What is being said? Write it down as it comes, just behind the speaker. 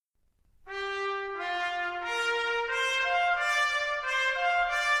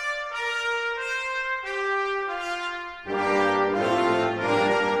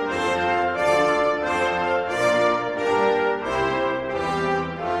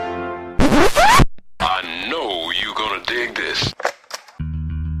dig this.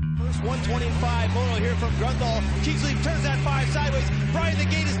 First 125, Moto here from Grundle. Kingsley turns that 5 sideways. Brian, the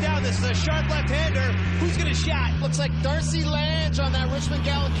gate is down. This is a sharp left-hander. Who's going to shot? Looks like Darcy Lange on that Richmond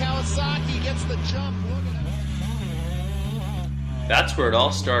Gallant Kawasaki gets the jump. That's where it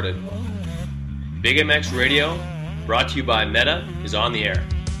all started. Big MX Radio, brought to you by Meta, is on the air.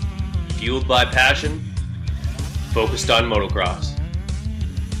 Fueled by passion, focused on motocross.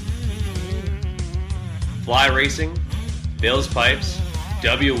 Fly Racing, Bill's Pipes,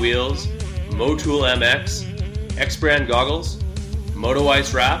 W Wheels, Motool MX, X-Brand Goggles, Moto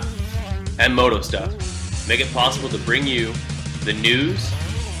Ice Wrap, and Moto Stuff make it possible to bring you the news,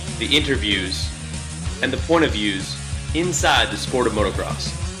 the interviews, and the point of views inside the sport of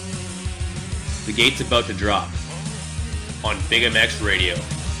motocross. The gate's about to drop on Big MX Radio.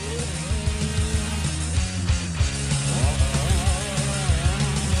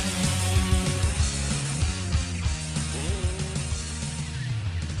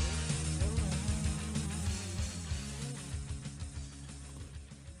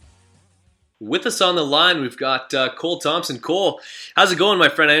 With us on the line, we've got Cole Thompson. Cole, how's it going, my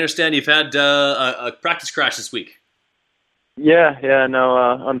friend? I understand you've had a practice crash this week. Yeah,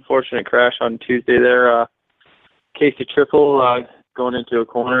 unfortunate crash on Tuesday there. Casey triple going into a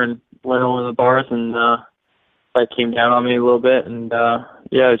corner and went over the bars, and bike came down on me a little bit, and it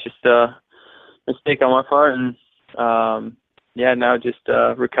was just a mistake on my part, and now just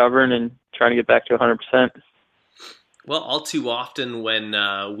recovering and trying to get back to 100%. Well, all too often when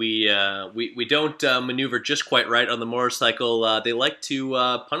we don't maneuver just quite right on the motorcycle, they like to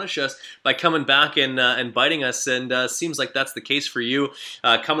punish us by coming back and biting us, and seems like that's the case for you,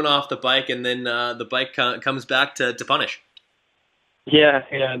 coming off the bike, and then the bike comes back to punish. It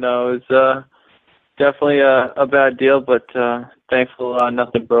was definitely a bad deal, but thankful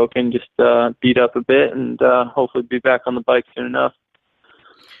nothing broken, just beat up a bit, and hopefully be back on the bike soon enough.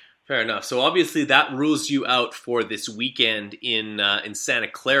 Fair enough. So obviously that rules you out for this weekend in Santa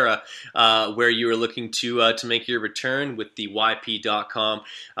Clara, where you are looking to make your return with the YP.com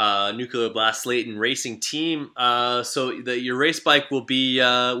Nuclear Blast Slayton Racing team. So your race bike will be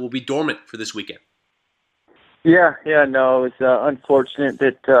dormant for this weekend. It was unfortunate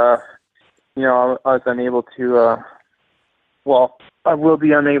that I was unable to. I will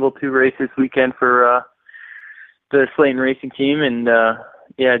be unable to race this weekend for the Slayton Racing team, and.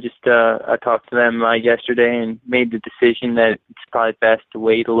 I talked to them yesterday and made the decision that it's probably best to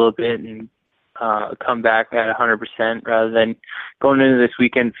wait a little bit and come back at 100% rather than going into this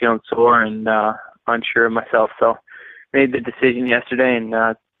weekend feeling sore and unsure of myself. So made the decision yesterday, and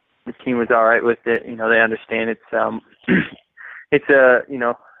the team was all right with it. They understand it's it's a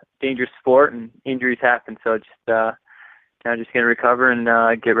dangerous sport and injuries happen. So just now just gonna recover and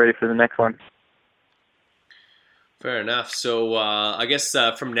get ready for the next one. Fair enough. So I guess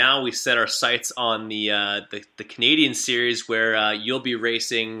from now we set our sights on the Canadian series, where you'll be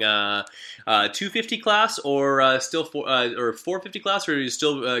racing 250 class, or still or 450 class, or are you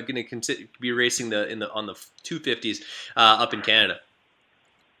still going to be racing on the 250s up in Canada?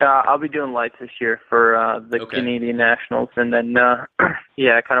 I'll be doing lights this year for the Canadian Nationals, and then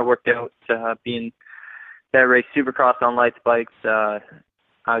it kind of worked out being that race Supercross on lights bikes.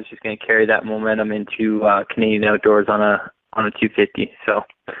 I was just going to carry that momentum into Canadian Outdoors on a 250. So,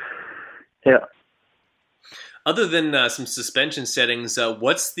 yeah. Other than some suspension settings,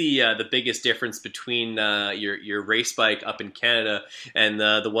 what's the biggest difference between your race bike up in Canada and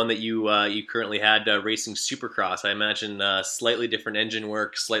the one that you currently had racing Supercross? I imagine slightly different engine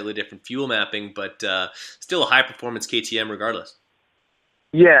work, slightly different fuel mapping, but still a high performance KTM regardless.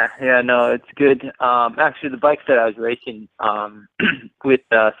 It's good. Actually, the bikes that I was racing with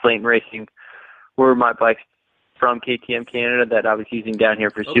Slayton Racing were my bikes from KTM Canada that I was using down here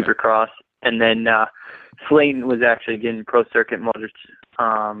for Supercross. And then Slayton was actually getting Pro Circuit motors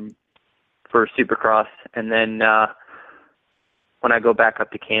for Supercross. And then when I go back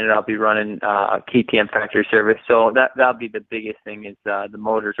up to Canada, I'll be running KTM factory service. So that'll be the biggest thing is the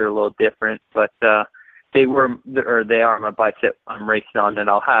motors are a little different, but they are my bikes that I'm racing on, and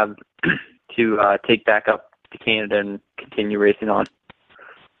I'll have to take back up to Canada and continue racing on.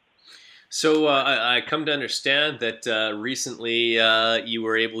 So I come to understand that recently you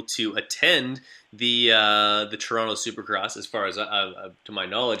were able to attend the Toronto Supercross, as far as to my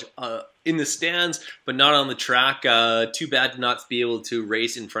knowledge, in the stands, but not on the track. Too bad to not be able to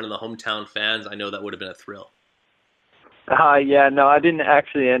race in front of the hometown fans. I know that would have been a thrill. I didn't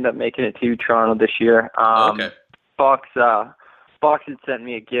actually end up making it to Toronto this year. Fox had sent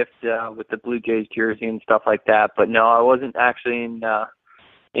me a gift with the Blue Jays jersey and stuff like that, but no, I wasn't actually in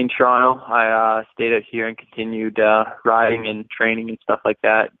in Toronto. I stayed out here and continued riding and training and stuff like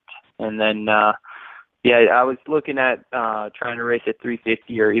that. And then, I was looking at trying to race at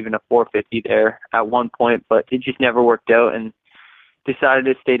 350 or even a 450 there at one point, but it just never worked out, and decided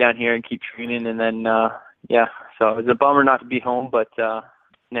to stay down here and keep training. And then, so it was a bummer not to be home, but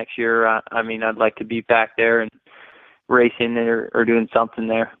next year, I'd like to be back there and racing or doing something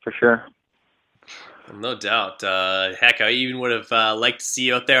there for sure. No doubt. Heck, I even would have liked to see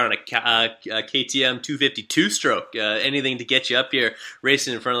you out there on a KTM 252 stroke. Anything to get you up here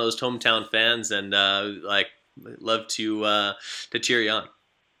racing in front of those hometown fans, and love to cheer you on.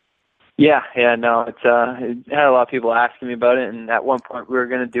 Yeah, no, it had a lot of people asking me about it, and at one point we were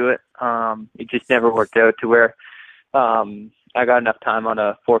going to do it. It just never worked out to where I got enough time on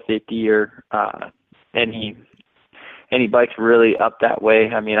a 450 or any bikes really up that way.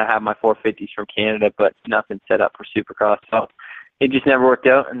 I have my 450s from Canada, but nothing set up for Supercross. So it just never worked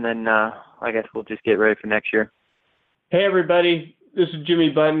out, and then I guess we'll just get ready for next year. Hey, everybody. This is Jimmy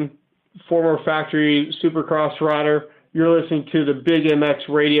Button, former factory Supercross rider. You're listening to the Big MX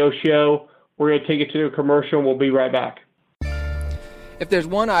radio show. We're going to take it to a commercial, and we'll be right back. If there's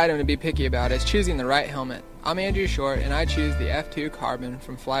one item to be picky about, it's choosing the right helmet. I'm Andrew Short, and I choose the F2 Carbon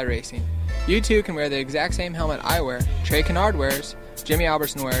from Fly Racing. You too can wear the exact same helmet I wear, Trey Kennard wears, Jimmy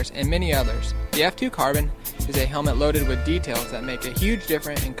Albertson wears, and many others. The F2 Carbon is a helmet loaded with details that make a huge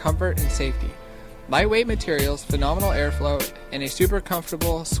difference in comfort and safety. Lightweight materials, phenomenal airflow, and a super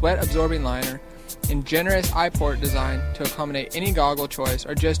comfortable sweat-absorbing liner, and generous eye-port design to accommodate any goggle choice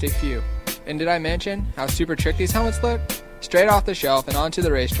are just a few. And did I mention how super trick these helmets look? Straight off the shelf and onto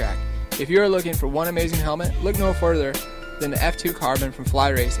the racetrack. If you are looking for one amazing helmet, look no further than the F2 Carbon from Fly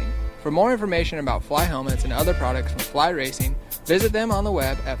Racing. For more information about Fly helmets and other products from Fly Racing, visit them on the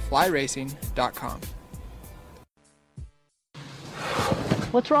web at flyracing.com.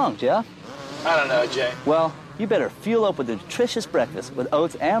 What's wrong, Jeff? I don't know, Jay. Well, you better fuel up with a nutritious breakfast with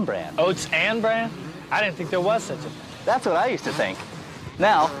Oats and Bran. Oats and Bran? I didn't think there was such a thing. That's what I used to think.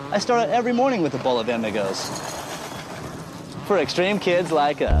 Now, I start out every morning with a bowl of Amigos. For extreme kids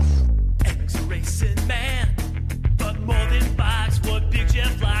like us. Eric's a racing man, but more than bikes, what Big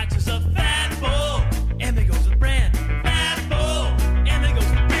Jeff likes is a fat bowl. Amigos with Bran, fat bowl. Amigos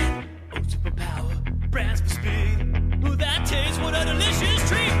with Bran, Oats for power, Bran's for speed. Ooh, that tastes what a delicious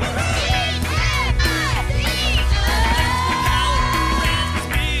treat.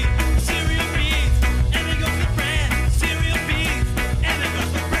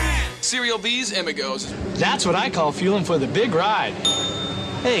 Cereal B's, Amigos. That's what I call fueling for the big ride.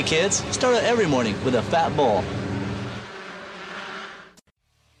 Hey, kids, start out every morning with a fat bowl.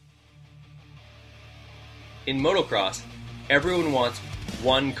 In motocross, everyone wants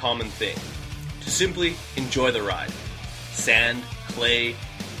one common thing: to simply enjoy the ride. Sand, clay,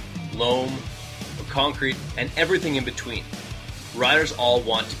 loam, concrete, and everything in between. Riders all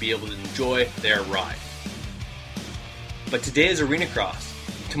want to be able to enjoy their ride. But today is Arena Cross.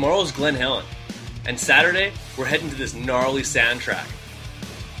 Tomorrow's Glen Helen, and Saturday, we're heading to this gnarly sand track.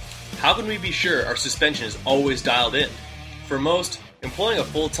 How can we be sure our suspension is always dialed in? For most, employing a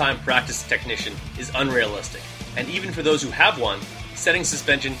full-time practice technician is unrealistic, and even for those who have one, setting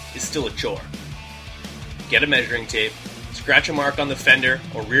suspension is still a chore. Get a measuring tape, scratch a mark on the fender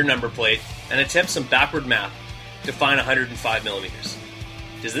or rear number plate, and attempt some backward math to find 105 millimeters.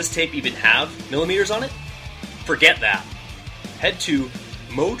 Does this tape even have millimeters on it? Forget that. Head to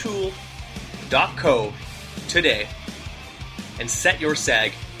motool.co today and set your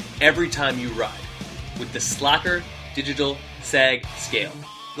sag every time you ride with the Slacker Digital Sag Scale.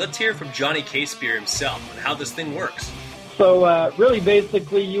 Let's hear from Johnny K-Spear himself on how this thing works. So really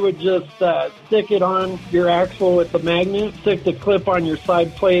basically you would just stick it on your axle with the magnet, stick the clip on your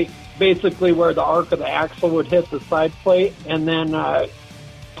side plate basically where the arc of the axle would hit the side plate, and then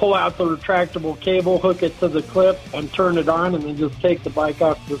pull out the retractable cable, hook it to the clip, and turn it on, and then just take the bike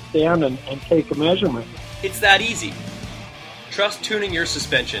off the stand and take a measurement. It's that easy. Trust tuning your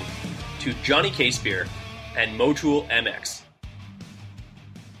suspension to Johnny K-Spear and Motool MX.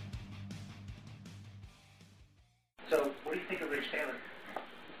 So, what do you think of Rich Taylor?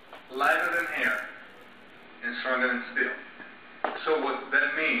 Lighter than air and stronger than steel. So what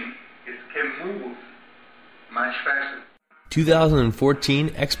that means is it can move much faster.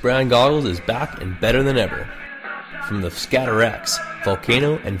 2014 X-Brand Goggles is back and better than ever. From the Scatter X,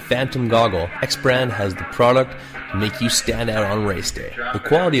 Volcano, and Phantom Goggle, X-Brand has the product to make you stand out on race day. The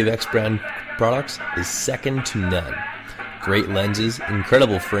quality of X-Brand products is second to none. Great lenses,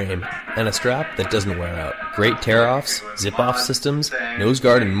 incredible frame, and a strap that doesn't wear out. Great tear-offs, zip-off systems, nose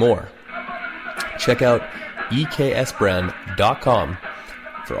guard, and more. Check out eksbrand.com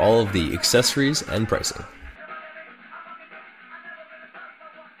for all of the accessories and pricing.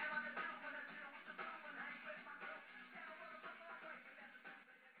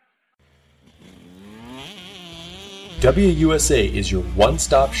 WUSA is your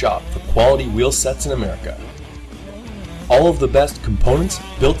one-stop shop for quality wheel sets in America. All of the best components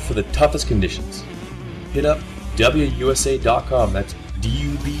built for the toughest conditions. Hit up WUSA.com, that's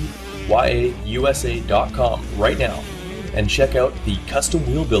DUBYAUSA.com right now, and check out the custom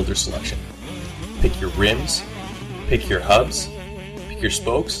wheel builder selection. Pick your rims, pick your hubs, pick your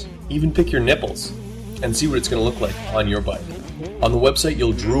spokes, even pick your nipples, and see what it's going to look like on your bike. On the website,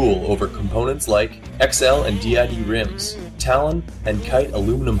 you'll drool over components like XL and DID rims, Talon and Kite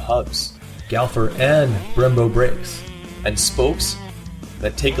aluminum hubs, Galfer and Brembo brakes, and spokes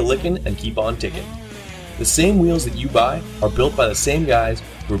that take a licking and keep on ticking. The same wheels that you buy are built by the same guys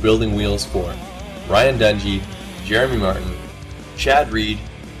who are building wheels for Ryan Dungey, Jeremy Martin, Chad Reed,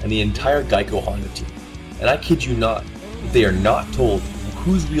 and the entire Geico Honda team. And I kid you not, they are not told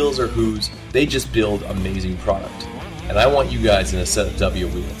whose wheels are whose, they just build amazing product. And I want you guys in a set of W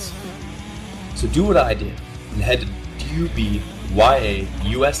wheels. So do what I did and head to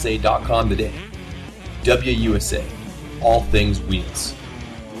DUBYAUSA.com today. WUSA, all things wheels.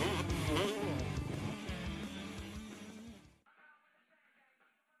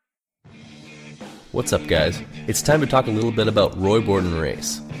 What's up, guys? It's time to talk a little bit about Roy Borden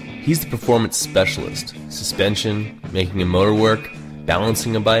Race. He's the performance specialist. Suspension, making a motor work,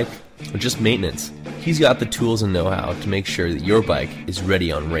 balancing a bike, or just maintenance. He's got the tools and know-how to make sure that your bike is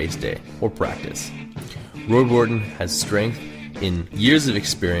ready on race day or practice. Roy Borden has strength in years of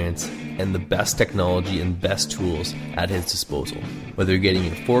experience and the best technology and best tools at his disposal. Whether you're getting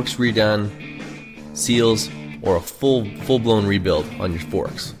your forks redone, seals, or a full-blown rebuild on your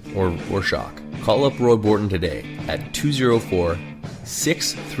forks or shock. Call up Roy Borden today at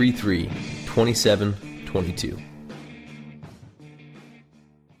 204-633-2722.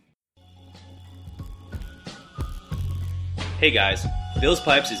 Hey guys, Bill's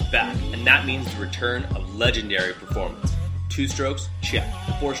Pipes is back, and that means the return of legendary performance. 2 strokes? Check.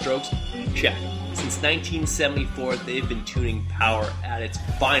 4 strokes? Check. Since 1974, they've been tuning power at its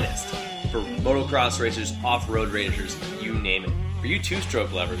finest for motocross racers, off-road racers, you name it. For you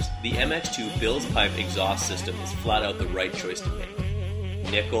 2-stroke lovers, the MX2 Bill's Pipe exhaust system is flat out the right choice to make.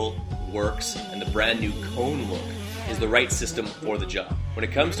 Nickel, works, and the brand new cone look is the right system for the job. When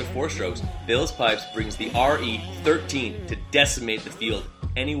it comes to 4 strokes, Bill's Pipes brings the RE13 to decimate the field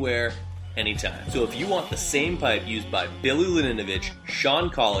anywhere, anytime. So if you want the same pipe used by Billy Laninovich,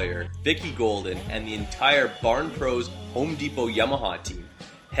 Sean Collier, Vicky Golden, and the entire Barn Pros Home Depot Yamaha team,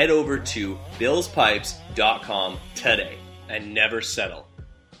 head over to billspipes.com today and never settle.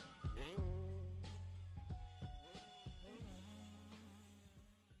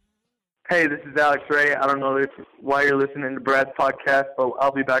 Hey, this is Alex Ray. I don't know why you're listening to Brad's podcast, but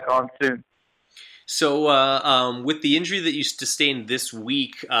I'll be back on soon. So with the injury that you sustained this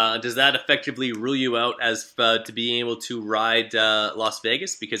week, does that effectively rule you out as to being able to ride Las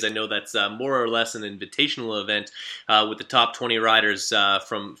Vegas? Because I know that's more or less an invitational event with the top 20 riders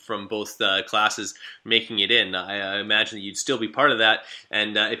from both classes making it in. I imagine that you'd still be part of that.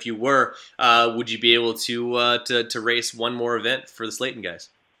 And if you were, would you be able to race one more event for the Slayton guys?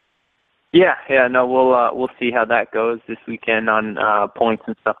 Yeah, no, we'll see how that goes this weekend on points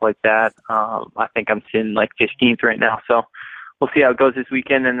and stuff like that. I think I'm sitting like 15th right now, so we'll see how it goes this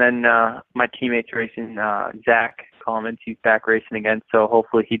weekend. And then my teammate's racing, Zach Coleman, he's back racing again, so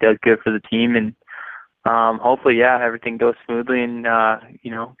hopefully he does good for the team, and hopefully, everything goes smoothly, and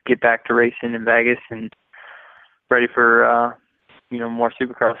get back to racing in Vegas and ready for more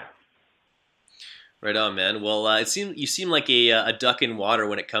Supercross. Right on, man. Well, you seem like a duck in water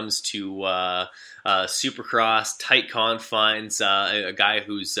when it comes to Supercross, tight confines, a guy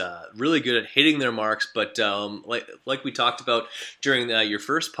who's really good at hitting their marks. But like we talked about during your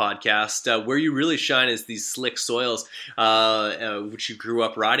first podcast, where you really shine is these slick soils, which you grew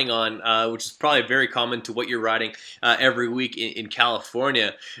up riding on, which is probably very common to what you're riding every week in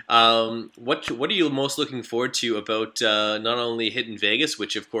California. What are you most looking forward to about not only hitting Vegas,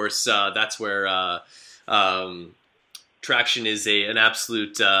 which of course that's where traction is an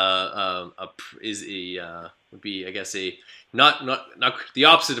absolute would be, I guess, a not the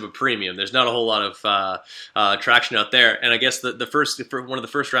opposite of a premium. There's not a whole lot of traction out there, and I guess one of the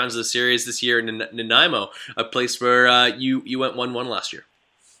first rounds of the series this year in Nanaimo, a place where you went 1-1 last year.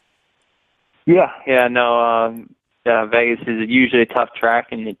 Vegas is usually a tough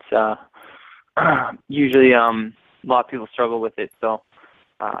track, and it's usually a lot of people struggle with it. So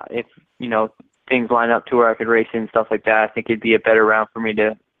if things line up to where I could race and stuff like that, I think it'd be a better round for me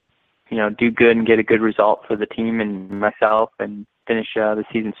to, do good and get a good result for the team and myself and finish the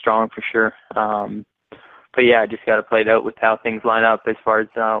season strong for sure. But yeah, I just got to play it out with how things line up as far as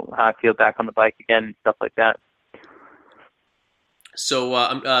how I feel back on the bike again and stuff like that.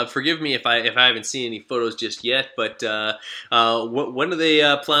 So forgive me if I haven't seen any photos just yet, but when do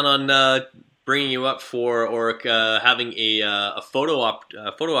they plan on bringing you up for, or having a photo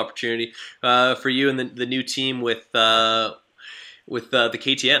opportunity for you and the new team with the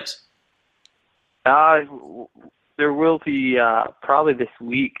KTMs? There will be probably this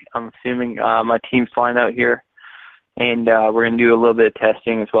week. I'm assuming my team's flying out here, and we're going to do a little bit of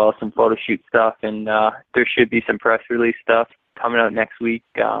testing as well as some photo shoot stuff, and there should be some press release stuff coming out next week,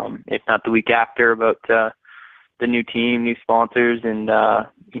 if not the week after, about the new team, new sponsors, and a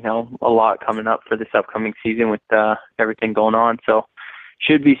lot coming up for this upcoming season with everything going on. So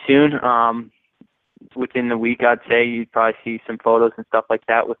should be soon. Within the week, I'd say you'd probably see some photos and stuff like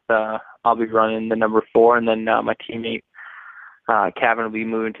that. With I'll be running the number 4, and then my teammate Kevin will be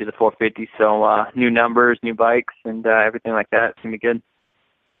moving to the 450. So new numbers, new bikes, and everything like that. It's gonna be good.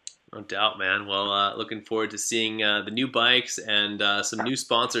 No doubt, man. Well, looking forward to seeing the new bikes and some new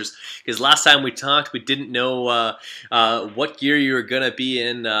sponsors. Because last time we talked, we didn't know what gear you were gonna be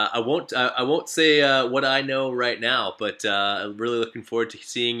in. I won't say what I know right now, but I'm really looking forward to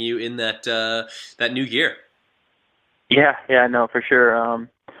seeing you in that new gear. Yeah, no, for sure.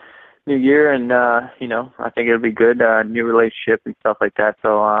 New year, and I think it'll be good. New relationship and stuff like that.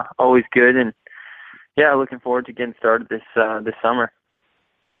 So always good, and yeah, looking forward to getting started this summer.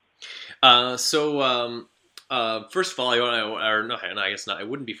 First of all, I guess not. It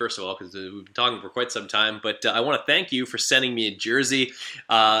wouldn't be first of all because we've been talking for quite some time. But I want to thank you for sending me a jersey,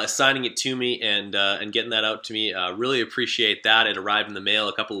 signing it to me, and getting that out to me. Really appreciate that. It arrived in the mail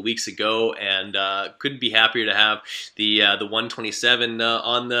a couple of weeks ago, and couldn't be happier to have the 127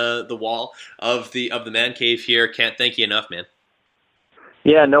 on the wall of the man cave here. Can't thank you enough, man.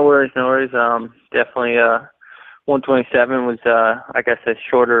 Yeah, no worries. Definitely. 127 was, I guess, a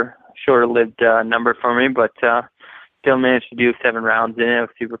shorter-lived number for me, but still managed to do 7 rounds in it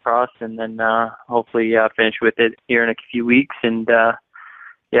with Supercross, and then hopefully finish with it here in a few weeks, and go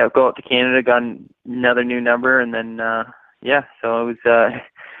out to Canada, got another new number, and then so it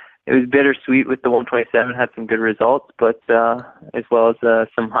was bittersweet with the 127. Had some good results, but as well as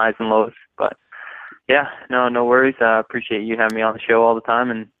some highs and lows. But no worries. I appreciate you having me on the show all the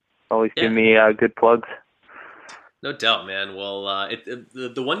time, and always give me good plugs. No doubt, man. Well,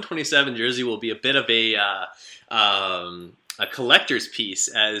 the 127 jersey will be a bit of a collector's piece,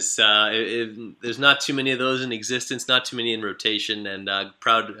 as there's not too many of those in existence, not too many in rotation, and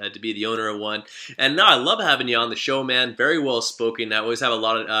proud to be the owner of one. And no, I love having you on the show, man. Very well spoken. I always have a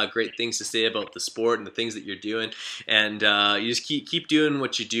lot of great things to say about the sport and the things that you're doing, and you just keep doing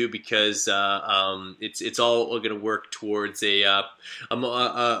what you do, because it's all going to work towards a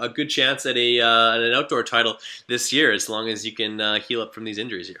good chance at an outdoor title this year, as long as you can heal up from these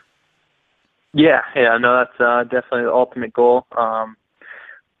injuries here. Yeah, no, that's definitely the ultimate goal.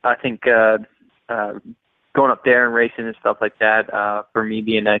 I think going up there and racing and stuff like that, for me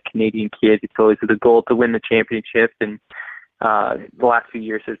being a Canadian kid, it's always the goal to win the championship. And the last few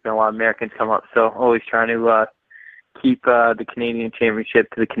years, there's been a lot of Americans come up, so always trying to keep the Canadian championship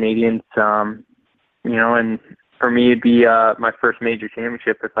to the Canadians. And for me, it'd be my first major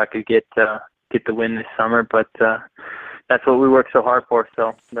championship if I could get the win this summer. But that's what we work so hard for,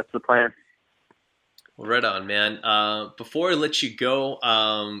 so that's the plan. Well, right on, man. Before I let you go,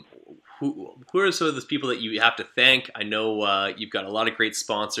 who are some of those people that you have to thank? I know you've got a lot of great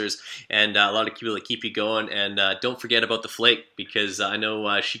sponsors and a lot of people that keep you going. And don't forget about the Flake, because I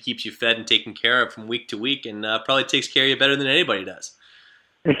know she keeps you fed and taken care of from week to week, and probably takes care of you better than anybody does.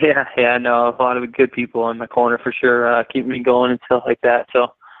 Yeah, no, a lot of good people in my corner for sure, keeping me going and stuff like that.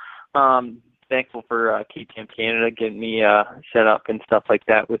 So thankful for KTM Canada getting me set up and stuff like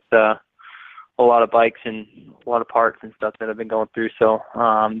that with a lot of bikes and a lot of parts and stuff that I've been going through. So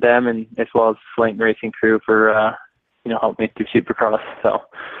them, and as well as Slayton Racing Crew for helping me through Supercross. So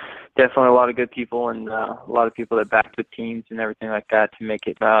definitely a lot of good people, and a lot of people that backed with teams and everything like that to make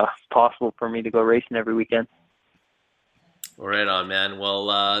it possible for me to go racing every weekend. Well, right on, man. Well,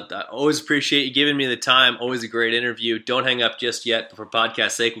 I always appreciate you giving me the time. Always a great interview. Don't hang up just yet, but for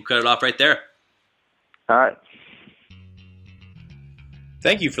podcast's sake, we'll cut it off right there. All right.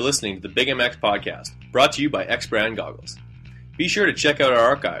 Thank you for listening to the Big MX Podcast, brought to you by X Brand Goggles. Be sure to check out our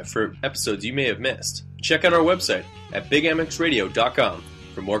archive for episodes you may have missed. Check out our website at bigmxradio.com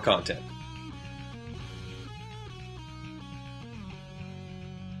for more content.